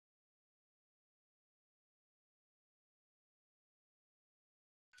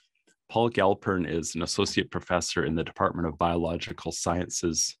Paul Galpern is an associate professor in the Department of Biological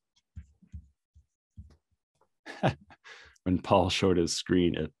Sciences. When Paul showed his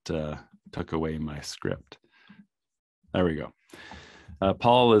screen, it took away my script. There we go.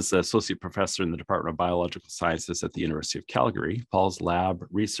 Paul is associate professor in the Department of Biological Sciences at the University of Calgary. Paul's lab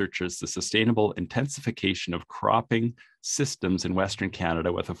researches the sustainable intensification of cropping systems in Western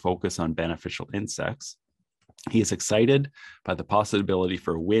Canada with a focus on beneficial insects. He is excited by the possibility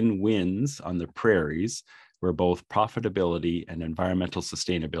for win-wins on the prairies, where both profitability and environmental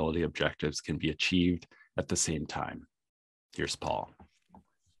sustainability objectives can be achieved at the same time. Here's Paul.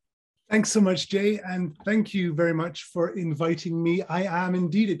 Thanks so much, Jay, and thank you very much for inviting me. I am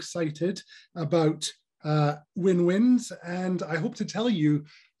indeed excited about win-wins, and I hope to tell you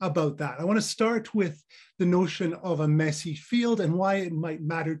about that. I want to start with the notion of a messy field and why it might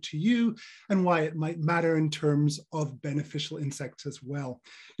matter to you and why it might matter in terms of beneficial insects as well.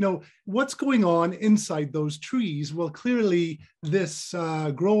 You know, what's going on inside those trees? Well, clearly this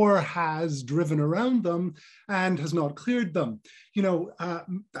grower has driven around them and has not cleared them. You know,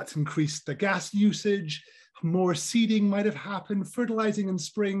 that's increased the gas usage. More seeding might have happened. Fertilizing and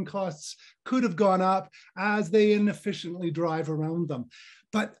spraying costs could have gone up as they inefficiently drive around them.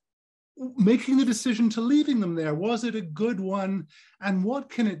 But making the decision to leaving them there, was it a good one? And what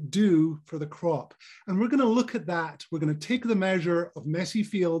can it do for the crop? And we're going to look at that. We're going to take the measure of messy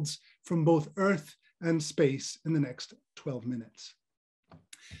fields from both Earth and space in the next 12 minutes.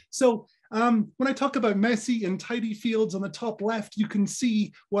 So when I talk about messy and tidy fields, on the top left, you can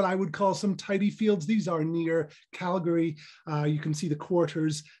see what I would call some tidy fields. These are near Calgary. You can see the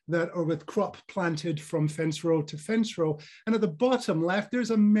quarters that are with crop planted from fence row to fence row. And at the bottom left,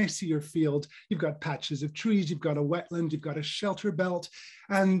 there's a messier field. You've got patches of trees, you've got a wetland, you've got a shelter belt,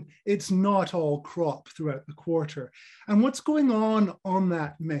 and it's not all crop throughout the quarter. And what's going on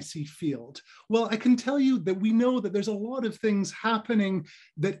that messy field? Well, I can tell you that we know that there's a lot of things happening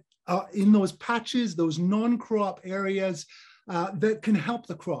that in those patches, those non-crop areas that can help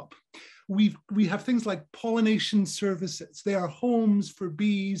the crop. We have things like pollination services. They are homes for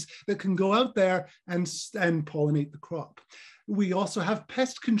bees that can go out there and pollinate the crop. We also have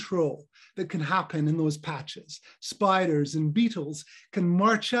pest control that can happen in those patches. Spiders and beetles can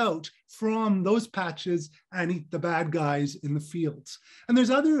march out from those patches and eat the bad guys in the fields. And there's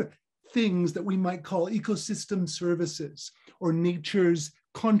other things that we might call ecosystem services or nature's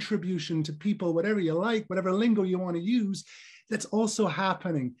contribution to people, whatever you like, whatever lingo you want to use, that's also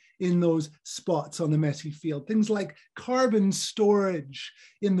happening in those spots on the messy field. Things like carbon storage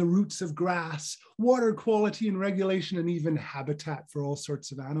in the roots of grass, water quality and regulation, and even habitat for all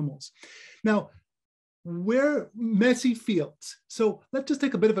sorts of animals. Now, where messy fields. So let's just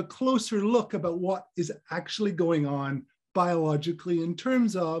take a bit of a closer look about what is actually going on biologically in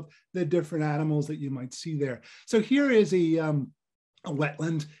terms of the different animals that you might see there. So here is a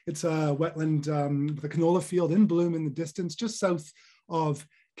wetland. It's a wetland with a canola field in bloom in the distance, just south of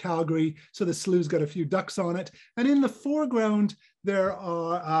Calgary. So the slough's got a few ducks on it. And in the foreground, there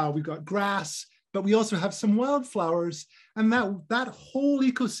are, we've got grass, but we also have some wildflowers. And that whole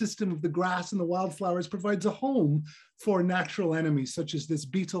ecosystem of the grass and the wildflowers provides a home for natural enemies, such as this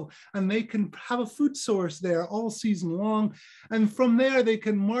beetle. And they can have a food source there all season long. And from there, they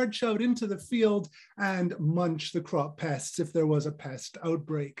can march out into the field and munch the crop pests if there was a pest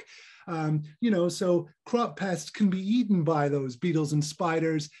outbreak. You know, so crop pests can be eaten by those beetles and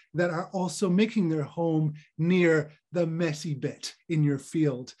spiders that are also making their home near the messy bit in your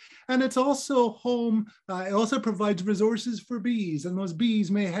field. And it's also home, it also provides resources for bees, and those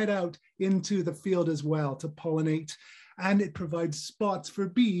bees may head out into the field as well to pollinate. And it provides spots for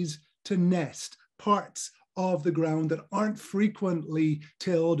bees to nest, parts of the ground that aren't frequently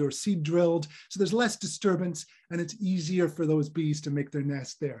tilled or seed drilled. So there's less disturbance and it's easier for those bees to make their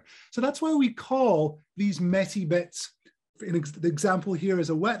nest there. So that's why we call these messy bits, the example here is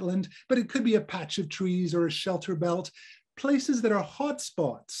a wetland, but it could be a patch of trees or a shelter belt, places that are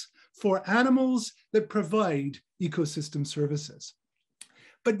hotspots for animals that provide ecosystem services.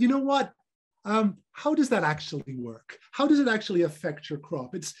 But you know what? How does that actually work? How does it actually affect your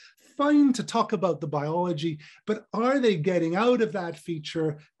crop? It's fine to talk about the biology, but are they getting out of that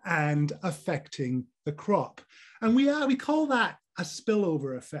feature and affecting the crop? And we call that a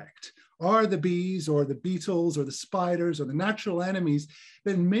spillover effect. Are the bees or the beetles or the spiders or the natural enemies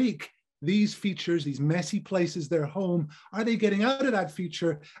that make these features, these messy places, their home, are they getting out of that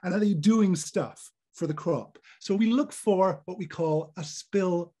feature and are they doing stuff for the crop? So we look for what we call a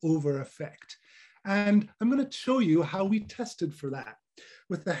spillover effect. And I'm going to show you how we tested for that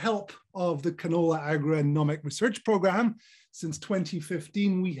with the help of the Canola Agronomic Research Program. since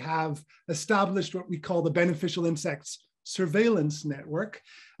 2015, we have established what we call the Beneficial Insects Surveillance Network.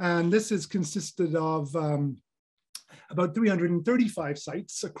 And this has consisted of about 335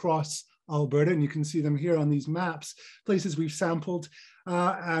 sites across Alberta, and you can see them here on these maps, places we've sampled,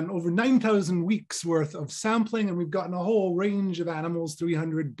 and over 9,000 weeks worth of sampling, and we've gotten a whole range of animals,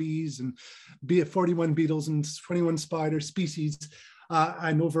 300 bees and 41 beetles and 21 spider species,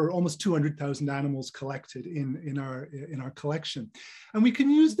 and over almost 200,000 animals collected in our collection. And we can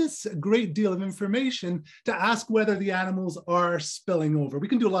use this great deal of information to ask whether the animals are spilling over. We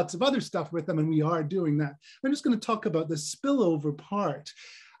can do lots of other stuff with them, and we are doing that. I'm just going to talk about the spillover part.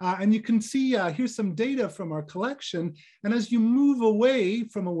 And you can see here's some data from our collection. And as you move away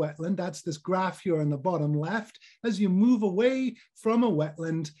from a wetland, that's this graph here on the bottom left, as you move away from a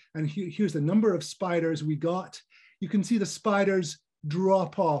wetland, and here's the number of spiders we got, you can see the spiders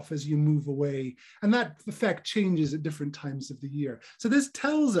drop off as you move away. And that effect changes at different times of the year. So this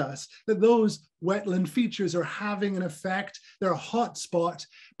tells us that those wetland features are having an effect. They're a hot spot,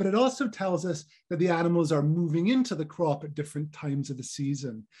 but it also tells us that the animals are moving into the crop at different times of the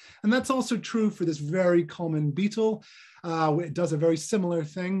season. And that's also true for this very common beetle. It does a very similar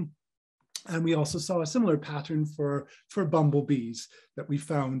thing. And we also saw a similar pattern for bumblebees that we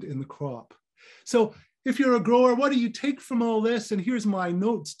found in the crop. So if you're a grower, what do you take from all this? And here's my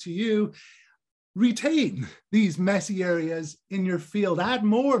notes to you. Retain these messy areas in your field. Add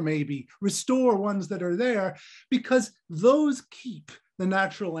more maybe. Restore ones that are there, because those keep the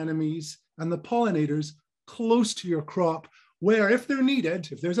natural enemies and the pollinators close to your crop, where if they're needed,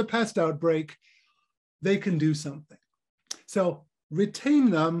 if there's a pest outbreak, they can do something. So retain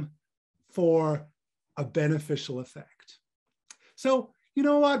them for a beneficial effect. So you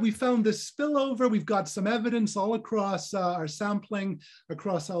know what? We found this spillover. We've got some evidence all across our sampling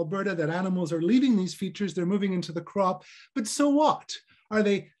across Alberta that animals are leaving these features. They're moving into the crop. But so what? Are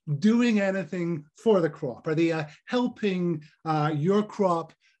they doing anything for the crop? Are they helping your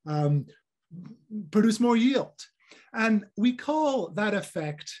crop produce more yield? And we call that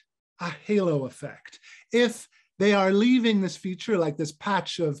effect a halo effect. If they are leaving this feature, like this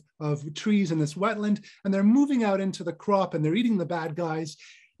patch of trees in this wetland, and they're moving out into the crop and they're eating the bad guys,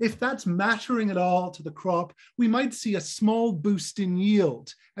 if that's mattering at all to the crop, we might see a small boost in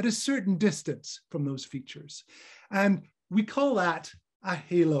yield at a certain distance from those features. And we call that a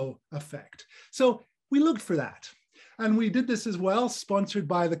halo effect. So we looked for that. And we did this as well, sponsored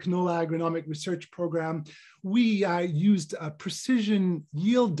by the Canola Agronomic Research Program. We used precision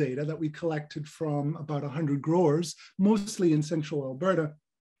yield data that we collected from about 100 growers, mostly in central Alberta.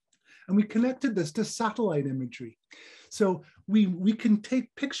 And we connected this to satellite imagery. So we can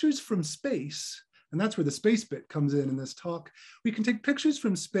take pictures from space, and that's where the space bit comes in this talk. We can take pictures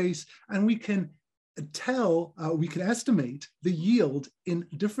from space, and we can we can estimate the yield in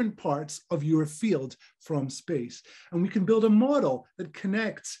different parts of your field from space. And we can build a model that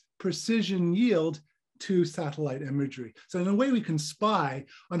connects precision yield to satellite imagery. So in a way, we can spy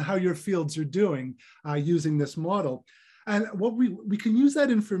on how your fields are doing using this model. And what we can use that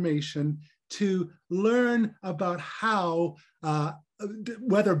information to learn about how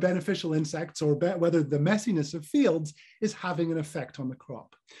whether beneficial insects or whether the messiness of fields is having an effect on the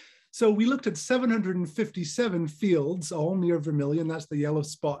crop. So we looked at 757 fields, all near Vermilion. That's the yellow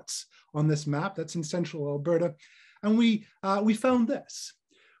spots on this map. That's in central Alberta. And we found this.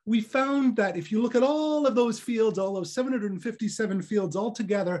 We found that if you look at all of those fields, all those 757 fields all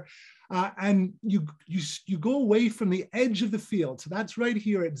together, and you go away from the edge of the field, so that's right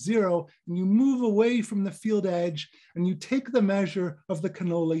here at 0, and you move away from the field edge, and you take the measure of the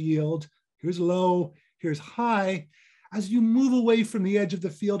canola yield. Here's low, here's high. As you move away from the edge of the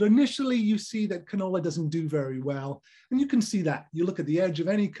field, initially you see that canola doesn't do very well. And you can see that. You look at the edge of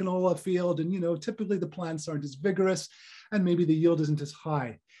any canola field and typically the plants aren't as vigorous and maybe the yield isn't as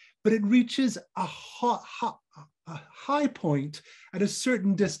high. But it reaches a high point at a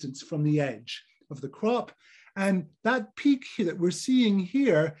certain distance from the edge of the crop. And that peak here that we're seeing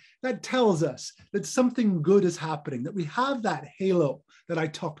here, that tells us that something good is happening, that we have that halo that I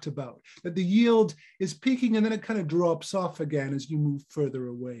talked about, that the yield is peaking and then it kind of drops off again as you move further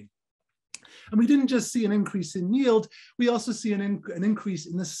away. And we didn't just see an increase in yield, we also see an increase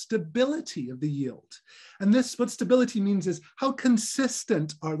in the stability of the yield. And this, what stability means is how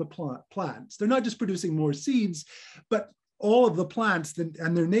consistent are the plants. They're not just producing more seeds, but all of the plants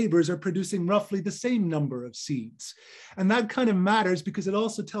and their neighbors are producing roughly the same number of seeds. And that kind of matters because it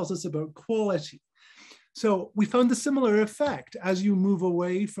also tells us about quality. So we found a similar effect. As you move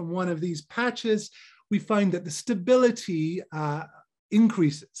away from one of these patches, we find that the stability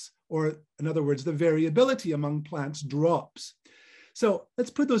increases or in other words, the variability among plants drops. So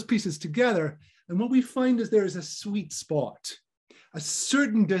let's put those pieces together. And what we find is there is a sweet spot, a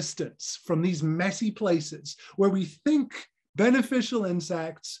certain distance from these messy places where we think beneficial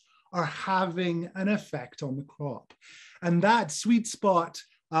insects are having an effect on the crop. And that sweet spot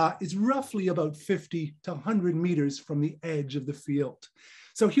is roughly about 50 to 100 meters from the edge of the field.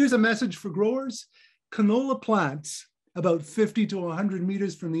 So here's a message for growers. Canola plants about 50 to 100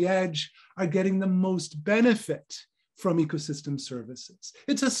 meters from the edge are getting the most benefit from ecosystem services.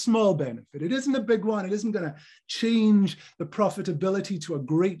 It's a small benefit. It isn't a big one. It isn't going to change the profitability to a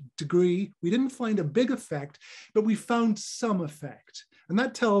great degree. We didn't find a big effect, but we found some effect. And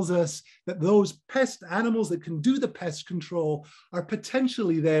that tells us that those pest animals that can do the pest control are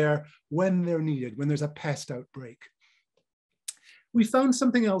potentially there when they're needed, when there's a pest outbreak. We found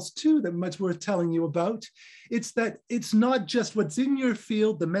something else too that much worth telling you about. It's that it's not just what's in your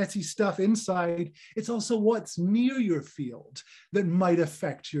field, the messy stuff inside, it's also what's near your field that might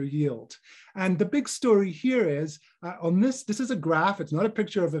affect your yield. And the big story here is on this is a graph, it's not a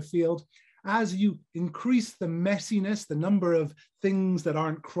picture of a field. As you increase the messiness, the number of things that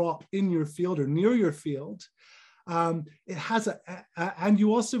aren't crop in your field or near your field, it has and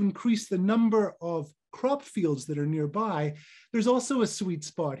you also increase the number of crop fields that are nearby, there's also a sweet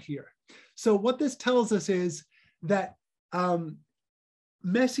spot here. So what this tells us is that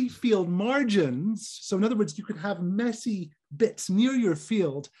messy field margins, so in other words, you could have messy bits near your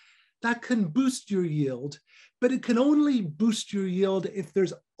field that can boost your yield, but it can only boost your yield if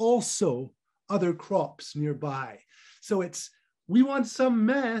there's also other crops nearby. So we want some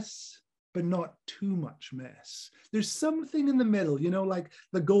mess, but not too much mess. There's something in the middle, you know, like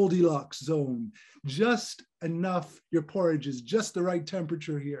the Goldilocks zone, just enough, your porridge is just the right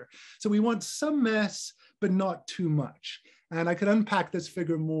temperature here. So we want some mess, but not too much. And I could unpack this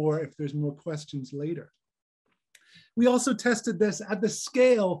figure more if there's more questions later. We also tested this at the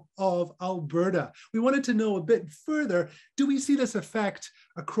scale of Alberta. We wanted to know a bit further, do we see this effect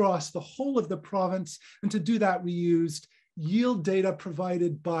across the whole of the province? And to do that, we used yield data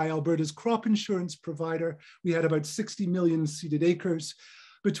provided by Alberta's crop insurance provider. We had about 60 million seeded acres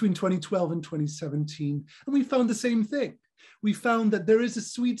between 2012 and 2017. And we found the same thing. We found that there is a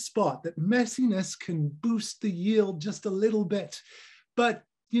sweet spot, that messiness can boost the yield just a little bit, but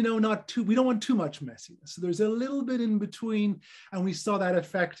you know, we don't want too much messiness. So there's a little bit in between. And we saw that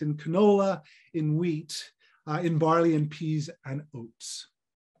effect in canola, in wheat, in barley and peas and oats.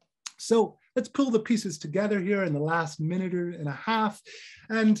 So let's pull the pieces together here in the last minute and a half.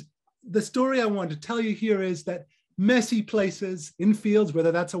 And the story I want to tell you here is that messy places in fields,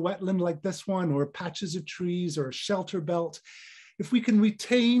 whether that's a wetland like this one, or patches of trees or a shelter belt, if we can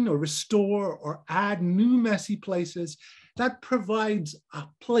retain or restore or add new messy places, that provides a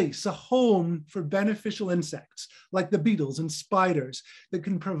place, a home for beneficial insects like the beetles and spiders that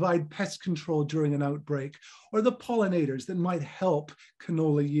can provide pest control during an outbreak, or the pollinators that might help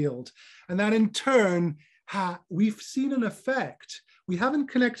canola yield. And that in turn, we've seen an effect. We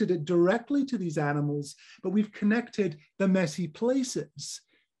haven't connected it directly to these animals, but we've connected the messy places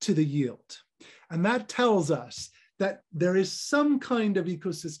to the yield. And that tells us that there is some kind of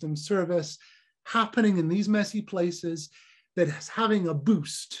ecosystem service happening in these messy places that is having a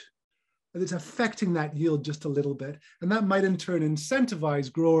boost, that is affecting that yield just a little bit. And that might in turn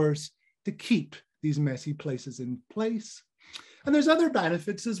incentivize growers to keep these messy places in place. And there's other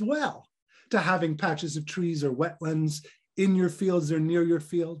benefits as well to having patches of trees or wetlands in your fields or near your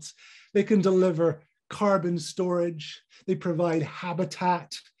fields. They can deliver carbon storage, they provide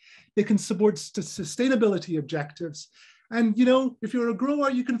habitat, they can support sustainability objectives. And you know, if you're a grower,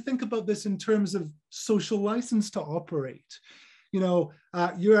 you can think about this in terms of social license to operate. You know,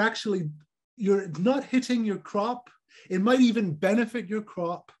 you're not hitting your crop. It might even benefit your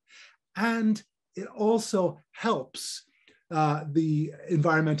crop. And it also helps the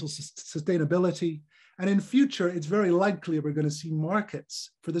environmental sustainability. And in future, it's very likely we're going to see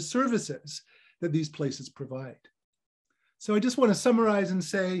markets for the services that these places provide. So I just want to summarize and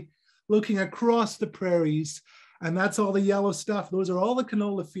say, looking across the prairies, and that's all the yellow stuff. Those are all the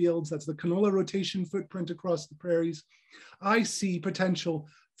canola fields. That's the canola rotation footprint across the prairies. I see potential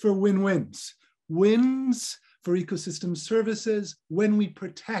for win-wins. Wins for ecosystem services when we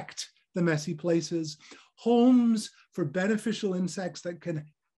protect the messy places. Homes for beneficial insects that can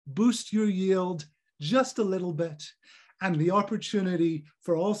boost your yield just a little bit. And the opportunity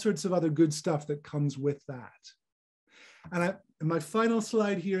for all sorts of other good stuff that comes with that. And my final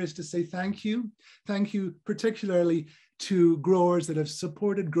slide here is to say thank you. Thank you particularly to growers that have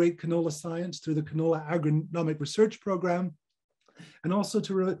supported great canola science through the Canola Agronomic Research Program. And also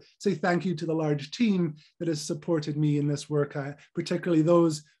to say thank you to the large team that has supported me in this work, particularly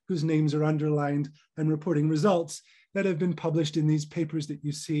those whose names are underlined and reporting results that have been published in these papers that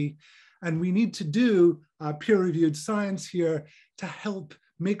you see. And we need to do peer-reviewed science here to help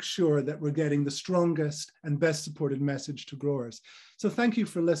make sure that we're getting the strongest and best supported message to growers. So thank you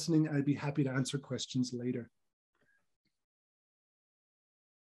for listening. I'd be happy to answer questions later.